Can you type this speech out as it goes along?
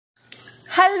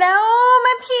Hello,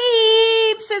 my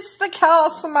peeps! It's the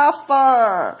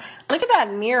Cosmetic. Look at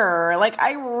that mirror. Like,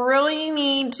 I really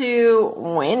need to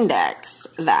Windex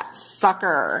that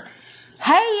sucker.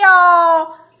 Hey,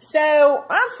 y'all! So,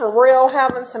 I'm for real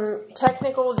having some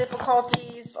technical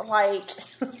difficulties. Like,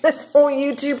 this whole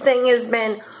YouTube thing has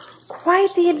been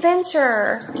quite the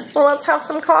adventure. Well, let's have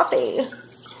some coffee.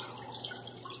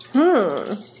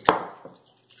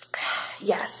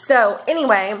 Yes, so,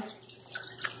 anyway,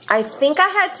 I think I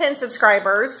had 10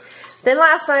 subscribers. Then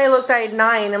last night I looked, I had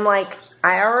 9. I'm like,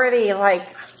 I already,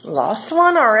 lost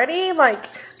one already? Like,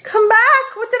 come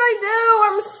back. What did I do?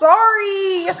 I'm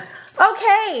sorry.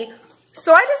 Okay.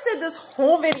 So I just did this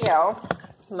whole video,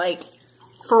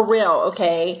 for real,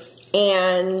 okay?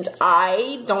 And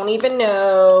I don't even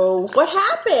know what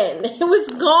happened. It was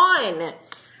gone.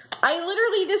 I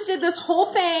literally just did this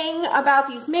whole thing about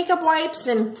these makeup wipes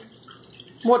and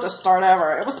we'll just start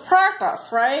over. It was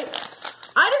practice, right?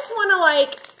 I just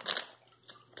want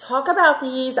to talk about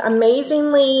these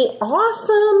amazingly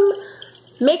awesome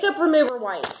makeup remover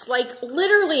wipes.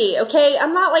 Literally, okay?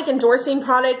 I'm not endorsing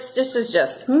products. This is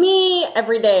just me,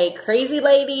 everyday crazy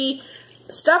lady.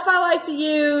 Stuff I like to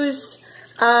use.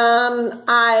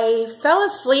 I fell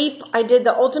asleep. I did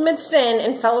the ultimate sin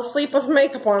and fell asleep with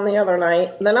makeup on the other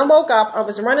night. Then I woke up. I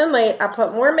was running late. I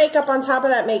put more makeup on top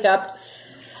of that makeup.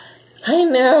 I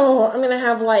know, I'm going to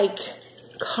have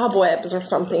cobwebs or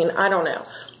something, I don't know.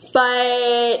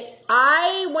 But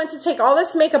I went to take all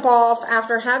this makeup off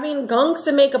after having gunks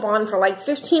of makeup on for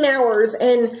 15 hours.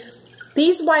 And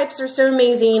these wipes are so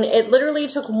amazing. It literally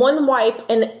took one wipe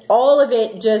and all of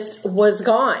it just was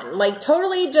gone.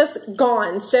 Totally just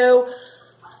gone. So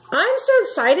I'm so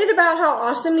excited about how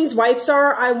awesome these wipes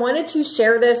are. I wanted to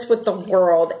share this with the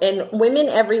world, and women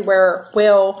everywhere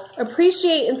will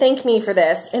appreciate and thank me for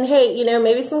this. And hey,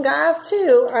 maybe some guys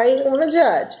too. I don't want to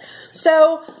judge.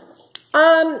 So,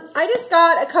 I just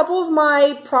got a couple of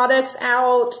my products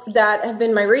out that have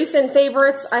been my recent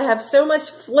favorites. I have so much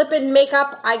flippin'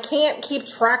 makeup, I can't keep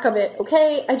track of it,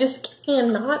 okay? I just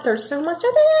cannot. There's so much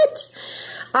of it.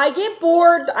 I get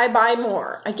bored, I buy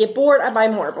more. I get bored, I buy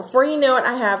more. Before you know it,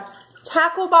 I have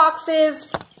tackle boxes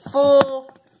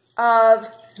full of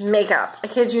makeup. I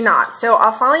kid you not. So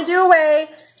I'll finally do away.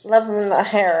 Loving the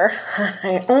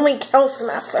hair. Only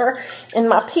Cosmetic and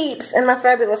my peeps and my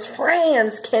fabulous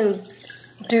friends can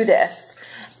do this.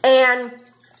 And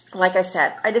like I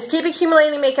said, I just keep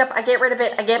accumulating makeup. I get rid of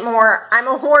it. I get more. I'm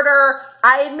a hoarder.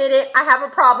 I admit it. I have a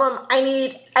problem. I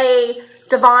need a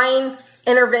divine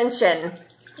intervention.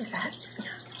 Is that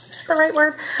the right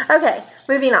word? Okay,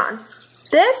 moving on.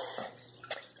 This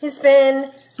has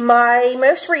been my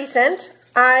most recent.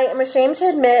 I am ashamed to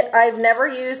admit I've never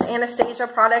used Anastasia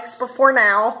products before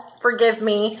now. Forgive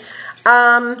me.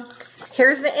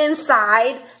 Here's the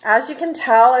inside. As you can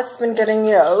tell, it's been getting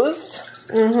used.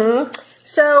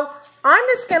 So I'm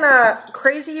just going to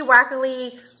crazy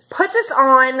wackily put this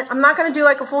on. I'm not going to do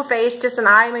a full face, just an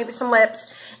eye, maybe some lips,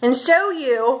 and show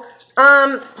you.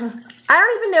 I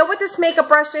don't even know what this makeup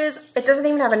brush is. It doesn't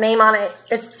even have a name on it.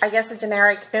 It's, I guess, a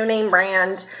generic, no-name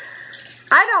brand.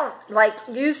 I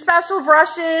don't, use special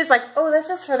brushes. Oh, this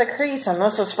is for the crease, and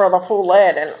this is for the full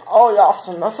lid, and oh, yes,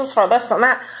 and this is for this and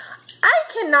that. I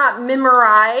cannot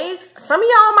memorize. Some of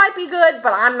y'all might be good,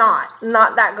 but I'm not.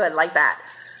 Not that good like that.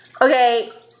 Okay,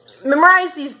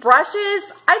 memorize these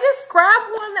brushes. I just grab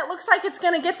one that looks like it's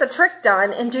going to get the trick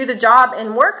done and do the job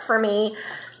and work for me.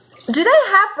 Do they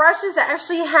have brushes that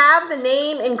actually have the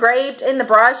name engraved in the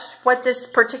brush, what this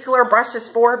particular brush is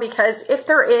for? Because if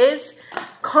there is,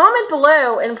 comment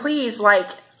below and please,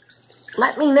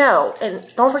 let me know. And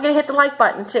don't forget to hit the like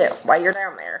button, too, while you're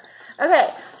down there.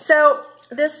 Okay, so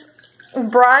this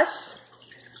brush,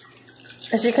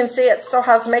 as you can see, it still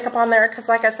has makeup on there because,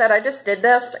 like I said, I just did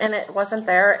this and it wasn't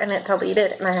there and it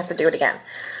deleted and I have to do it again.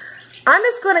 I'm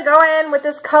just going to go in with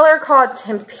this color called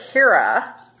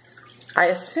Tempera. I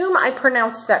assume I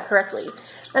pronounced that correctly.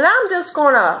 And I'm just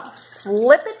going to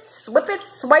flip it, swip it,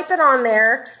 swipe it on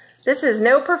there. This is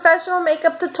no professional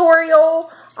makeup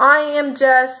tutorial. I am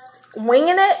just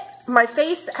winging it. My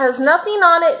face has nothing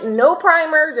on it, no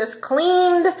primer, just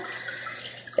cleaned.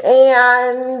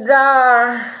 And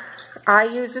I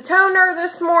used a toner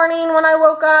this morning when I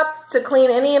woke up to clean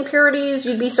any impurities.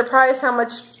 You'd be surprised how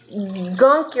much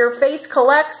gunk your face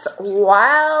collects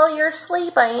while you're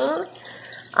sleeping.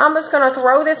 I'm just going to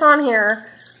throw this on here.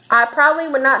 I probably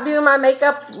would not do my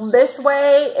makeup this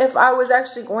way if I was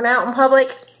actually going out in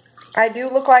public. I do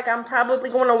look like I'm probably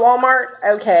going to Walmart.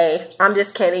 Okay, I'm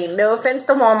just kidding. No offense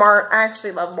to Walmart. I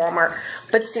actually love Walmart.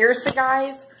 But seriously,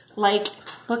 guys,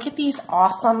 look at these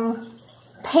awesome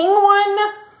penguin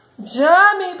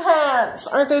jammy pants.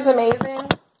 Aren't those amazing?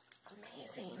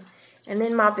 Amazing. And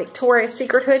then my Victoria's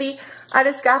Secret hoodie. I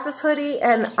just got this hoodie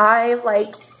and I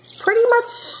like pretty much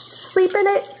sleep in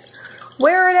it.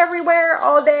 Wear it everywhere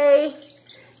all day.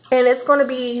 And it's going to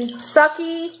be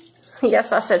sucky.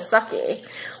 Yes, I said sucky.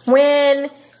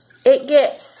 When it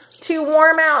gets too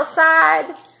warm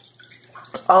outside.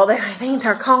 Although I think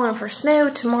they're calling for snow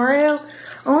tomorrow.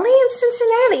 Only in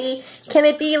Cincinnati can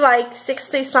it be like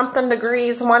 60-something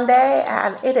degrees one day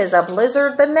and it is a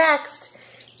blizzard the next.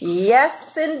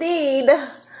 Yes, indeed.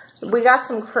 We got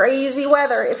some crazy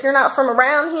weather. If you're not from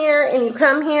around here and you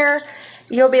come here,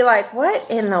 you'll be like, what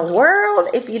in the world?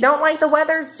 If you don't like the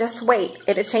weather, just wait.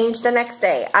 It'll change the next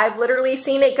day. I've literally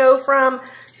seen it go from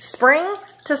spring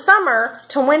to summer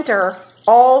to winter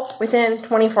all within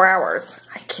 24 hours.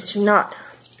 I kid you not.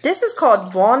 This is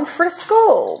called Bon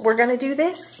Frisco. We're going to do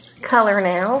this color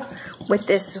now with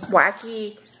this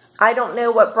wacky, I don't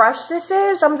know what brush this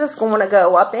is. I'm just going to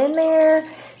go up in there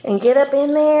and get up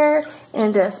in there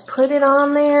and just put it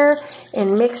on there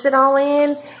and mix it all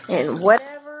in and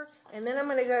whatever. And then I'm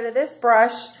going to go to this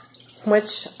brush,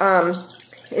 which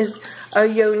is a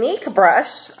unique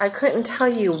brush. I couldn't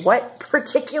tell you what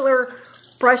particular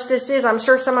brush this is. I'm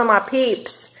sure some of my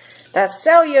peeps that's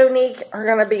so unique are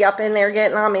going to be up in there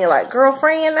getting on me like,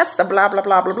 girlfriend, that's the blah, blah,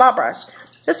 blah, blah, blah brush.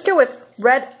 Let's go with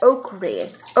red ochre.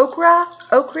 Ochre?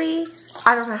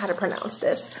 I don't know how to pronounce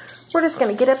this. We're just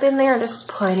going to get up in there and just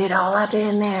put it all up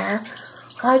in there.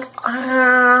 Like,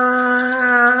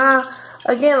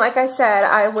 again, like I said,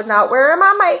 I would not wear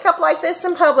my makeup like this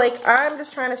in public. I'm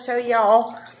just trying to show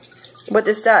y'all what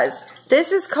this does.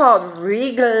 This is called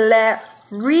Real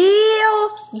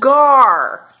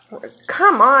Gar.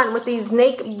 Come on with these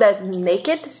naked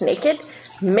brands,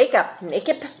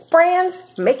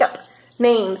 makeup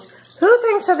names. Who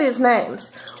thinks of these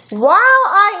names? While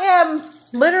I am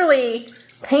literally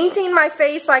painting my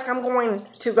face like I'm going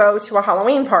to go to a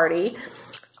Halloween party,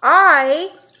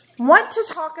 I want to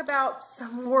talk about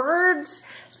some words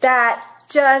that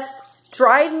just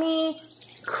drive me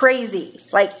crazy.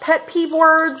 Like pet peeve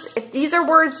words. If these are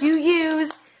words you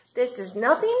use, this is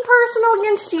nothing personal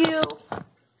against you.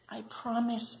 I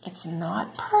promise it's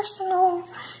not personal.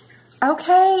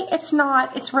 Okay? It's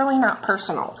not. It's really not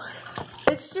personal.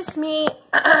 It's just me.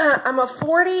 I'm a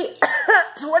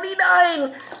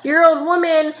 29-year-old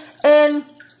woman, and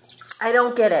I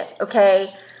don't get it,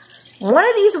 okay? One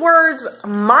of these words,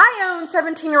 my own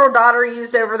 17-year-old daughter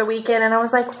used over the weekend, and I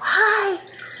was like, why?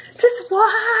 Just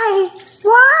why?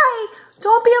 Why?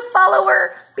 Don't be a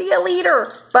follower. Be a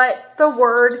leader. But the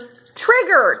word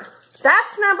triggered.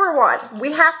 That's number one.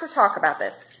 We have to talk about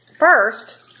this.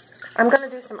 First, I'm going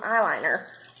to do some eyeliner.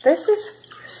 This is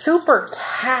Super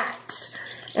Cat.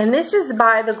 And this is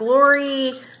by the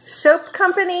Glory Soap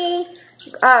Company.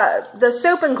 The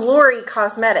Soap and Glory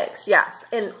Cosmetics. Yes.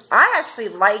 And I actually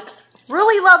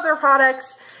really love their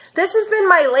products. This has been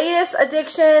my latest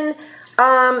addiction.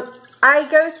 I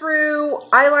go through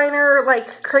eyeliner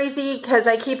like crazy because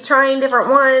I keep trying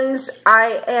different ones.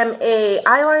 I am a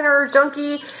eyeliner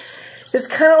junkie. It's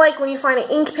kind of like when you find an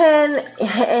ink pen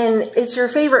and it's your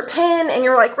favorite pen and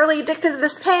you're like really addicted to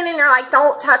this pen and you're like,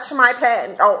 don't touch my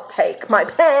pen. Don't take my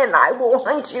pen. I will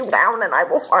hunt you down and I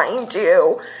will find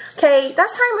you. Okay,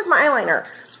 that's how I'm with my eyeliner.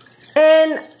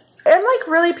 And I'm like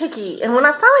really picky. And when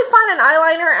I finally find an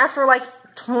eyeliner after like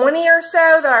 20 or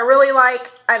so that I really like,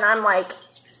 and I'm like,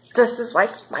 this is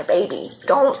like my baby.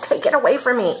 Don't take it away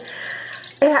from me.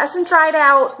 It hasn't dried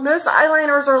out. Most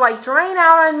eyeliners are like drying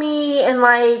out on me in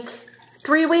like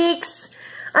 3 weeks.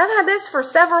 I've had this for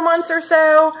several months or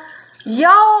so.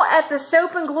 Y'all at the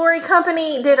Soap and Glory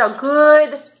Company did a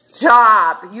good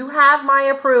job. You have my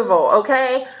approval,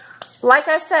 okay? Like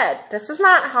I said, this is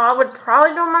not how I would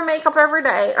probably do my makeup every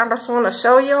day. I just want to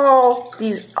show you all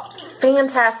these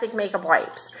fantastic makeup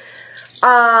wipes.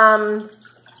 I'm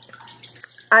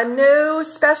no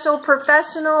special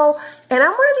professional, and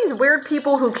I'm one of these weird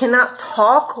people who cannot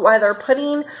talk while they're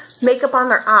putting makeup on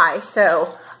their eye,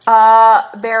 so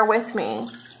bear with me.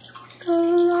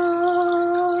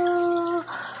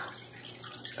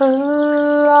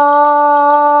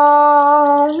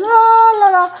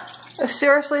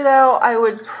 Seriously though, I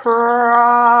would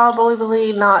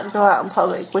probably not go out in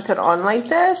public with it on like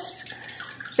this.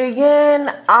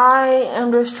 Again, I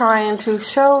am just trying to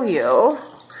show you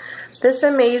this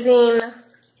amazing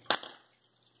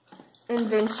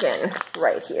invention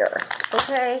right here.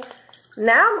 Okay,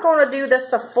 now I'm going to do the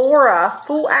Sephora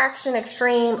Full Action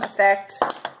Extreme Effect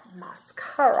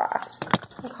Mascara.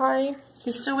 Okay,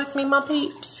 you still with me, my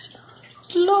peeps?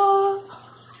 La,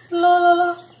 la, la,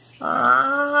 la.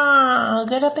 Ah,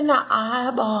 get up in the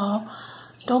eyeball.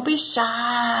 Don't be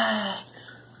shy.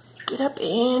 Get up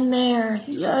in there.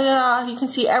 Yeah, you can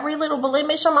see every little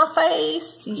blemish on my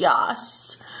face.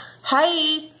 Yes.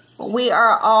 Hey, we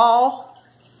are all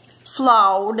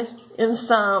flawed in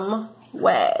some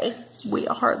way. We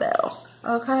are though.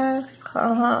 Okay?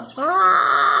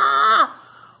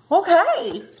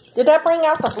 Okay. Did that bring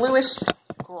out the bluish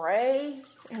gray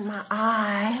in my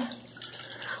eye?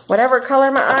 Whatever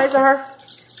color my eyes are.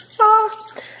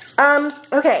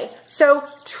 Okay. So,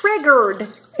 triggered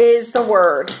is the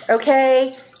word.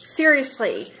 Okay?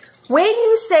 Seriously. When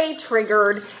you say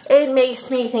triggered, it makes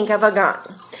me think of a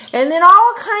gun. And then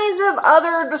all kinds of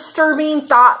other disturbing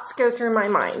thoughts go through my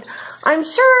mind. I'm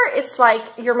sure it's like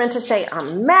you're meant to say,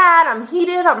 I'm mad, I'm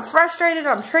heated, I'm frustrated,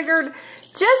 I'm triggered.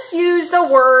 Just use the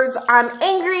words, I'm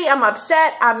angry, I'm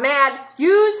upset, I'm mad.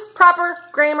 Use proper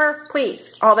grammar,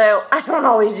 please. Although, I don't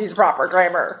always use proper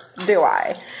grammar, do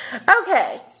I?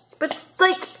 Okay, but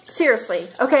like, seriously,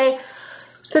 okay?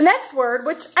 The next word,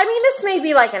 which, I mean, this may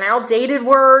be like an outdated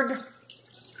word,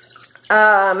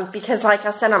 because like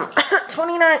I said, I'm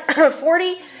 29,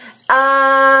 40,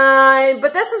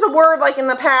 but this is a word like in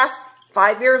the past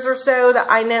 5 years or so that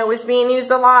I know is being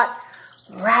used a lot.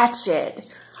 Ratchet.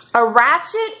 A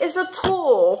ratchet is a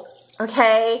tool,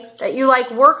 okay, that you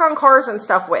like work on cars and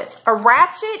stuff with. A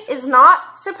ratchet is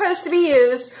not supposed to be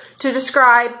used to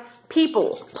describe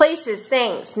people, places,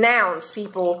 things, nouns,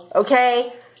 people,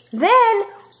 okay? Then,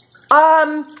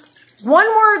 one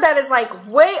word that is like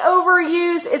way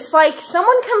overused, it's like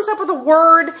someone comes up with a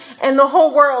word and the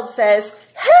whole world says,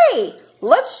 hey,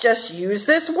 let's just use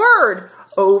this word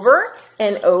over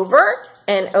and over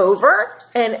and over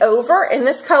and over. And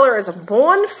this color is a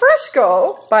Bon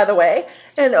Frisco, by the way,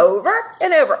 and over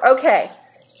and over. Okay,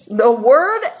 the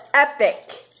word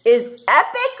epic is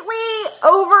epically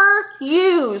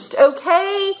overused,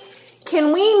 okay?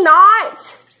 Can we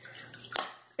not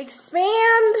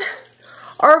expand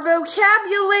our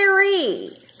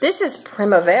vocabulary? This is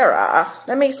primavera.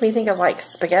 That makes me think of like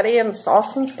spaghetti and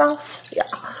sauce and stuff. Yeah.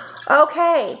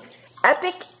 Okay.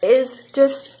 Epic is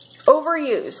just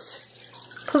overused.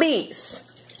 Please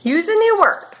use a new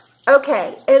word.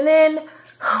 Okay. And then,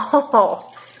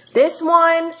 oh, this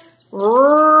one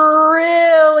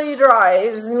really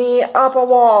drives me up a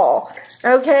wall.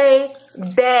 Okay.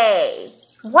 Bae.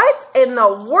 What in the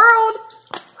world?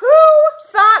 Who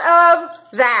thought of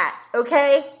that?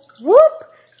 Okay. Whoop.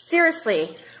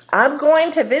 Seriously. I'm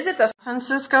going to visit the San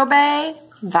Francisco Bay.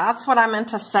 That's what I meant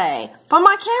to say. But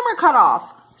my camera cut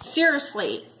off.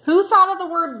 Seriously. Who thought of the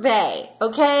word bay?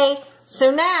 Okay.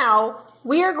 So now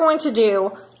we are going to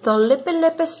do the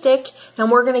lippy stick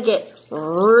and we're going to get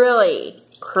really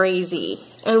crazy.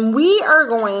 And we are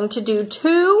going to do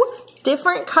 2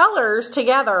 different colors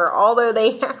together, although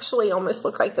they actually almost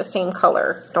look like the same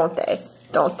color, don't they?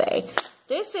 Don't they?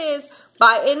 This is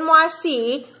by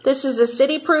NYC. This is a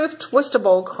City Proof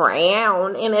Twistable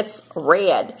Crayon, and it's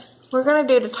red. We're going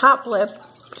to do the top lip.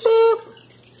 Bloop,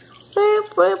 bloop,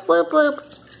 bloop, bloop,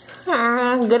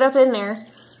 bloop. Get up in there.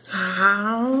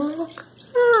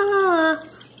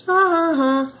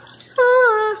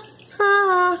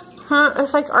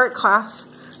 It's like art class.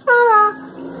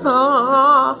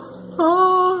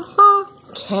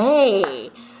 Okay.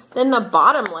 Then the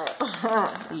bottom lip.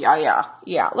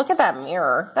 Yeah. Look at that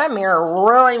mirror. That mirror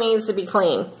really needs to be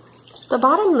clean. The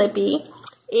bottom lippy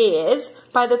is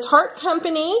by the Tarte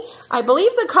Company. I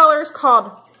believe the color is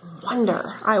called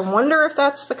Wonder. I wonder if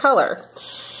that's the color.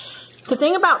 The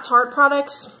thing about Tarte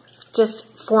products, just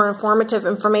for informative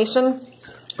information,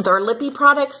 their lippy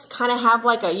products kind of have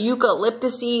like a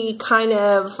eucalyptus-y kind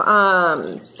of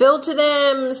feel to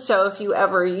them. So if you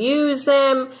ever use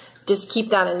them, just keep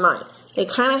that in mind. They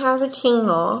kind of have a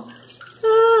tingle.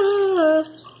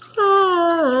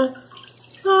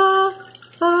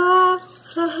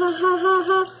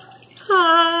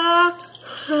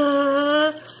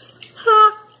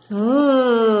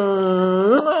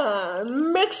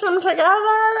 Mix them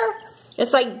together.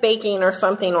 It's like baking or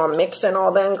something, or mixing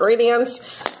all the ingredients.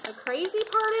 The crazy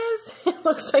part is, it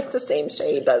looks like the same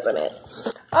shade, doesn't it?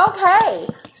 Okay,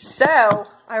 so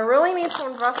I really need to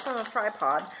invest in a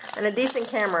tripod and a decent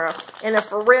camera and a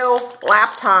for real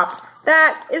laptop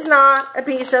that is not a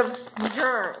piece of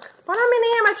junk. But I'm an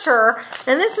amateur,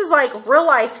 and this is like real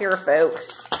life here,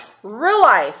 folks. Real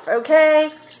life,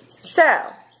 okay?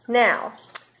 So, now,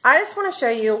 I just want to show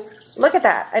you, look at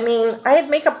that. I mean, I have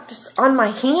makeup just on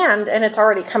my hand, and it's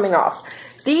already coming off.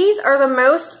 These are the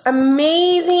most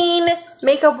amazing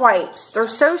makeup wipes. They're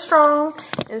so strong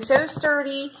and so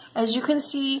sturdy. As you can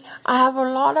see, I have a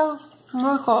lot of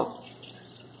makeup.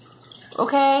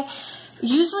 Okay?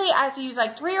 Usually I have to use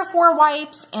like 3 or 4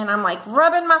 wipes, and I'm like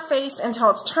rubbing my face until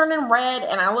it's turning red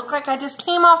and I look like I just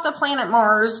came off the planet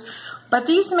Mars. But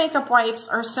these makeup wipes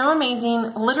are so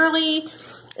amazing. Literally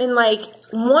in like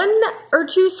 1 or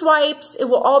 2 swipes, it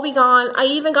will all be gone. I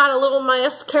even got a little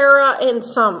mascara and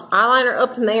some eyeliner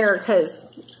up in there because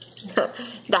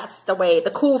that's the way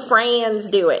the cool friends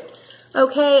do it.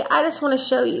 Okay, I just want to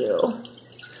show you.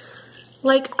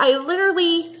 Like, I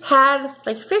literally had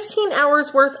like 15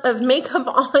 hours worth of makeup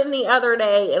on the other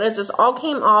day, and it just all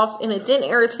came off, and it didn't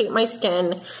irritate my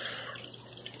skin.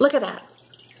 Look at that.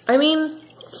 I mean,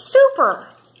 super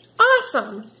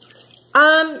awesome.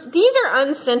 These are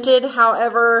unscented.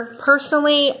 However,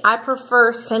 personally, I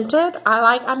prefer scented.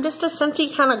 I'm just a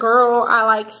scenty kind of girl. I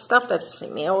like stuff that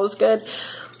smells good.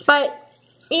 But,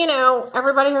 you know,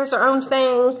 everybody has their own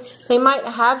thing. They might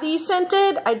have these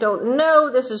scented. I don't know.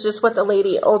 This is just what the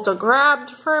lady Ulta grabbed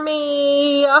for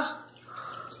me.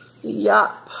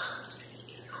 Yup.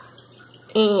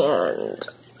 And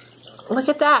look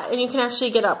at that. And you can actually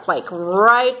get up like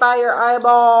right by your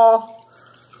eyeball.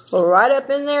 Right up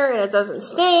in there. And it doesn't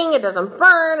sting. It doesn't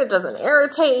burn. It doesn't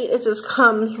irritate. It just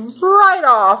comes right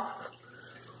off.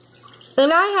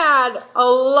 And I had a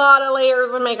lot of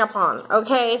layers of makeup on,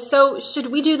 okay? So, should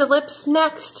we do the lips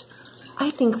next? I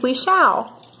think we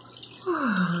shall.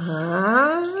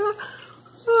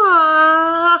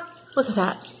 Look at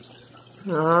that.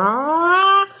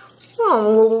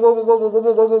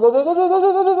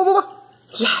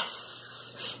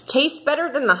 Yes! Tastes better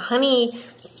than the honey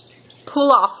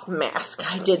pull-off mask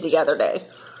I did the other day.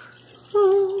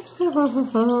 Oh,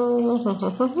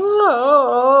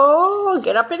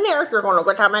 get up in there. If you're going to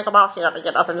get that makeup off, you got to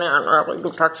get up in there and really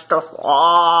do touch stuff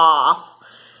off.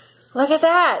 Look at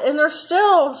that. And there's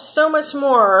still so much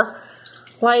more.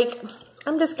 Like,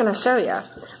 I'm just going to show you.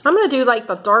 I'm going to do like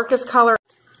the darkest color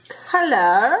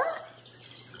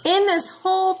in this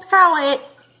whole palette.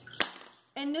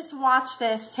 And just watch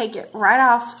this. Take it right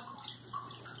off.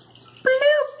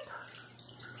 Bloop.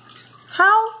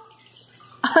 How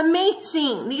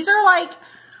amazing. These are like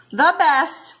the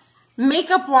best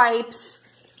makeup wipes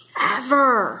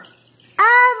ever.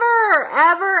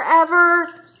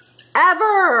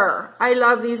 Ever. I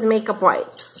love these makeup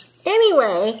wipes.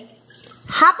 Anyway,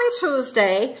 happy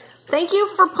Tuesday. Thank you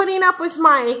for putting up with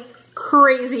my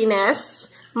craziness,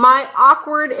 my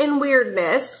awkward and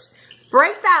weirdness.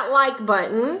 Break that like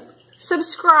button,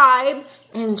 subscribe,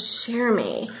 and share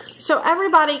me so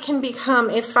everybody can become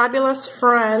a fabulous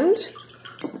friend.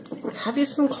 Have you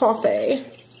some coffee.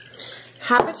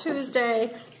 Happy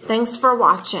Tuesday. Thanks for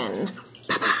watching.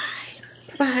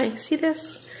 Bye-bye. Bye. See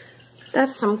this?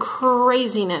 That's some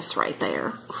craziness right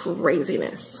there.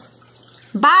 Craziness.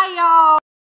 Bye, y'all.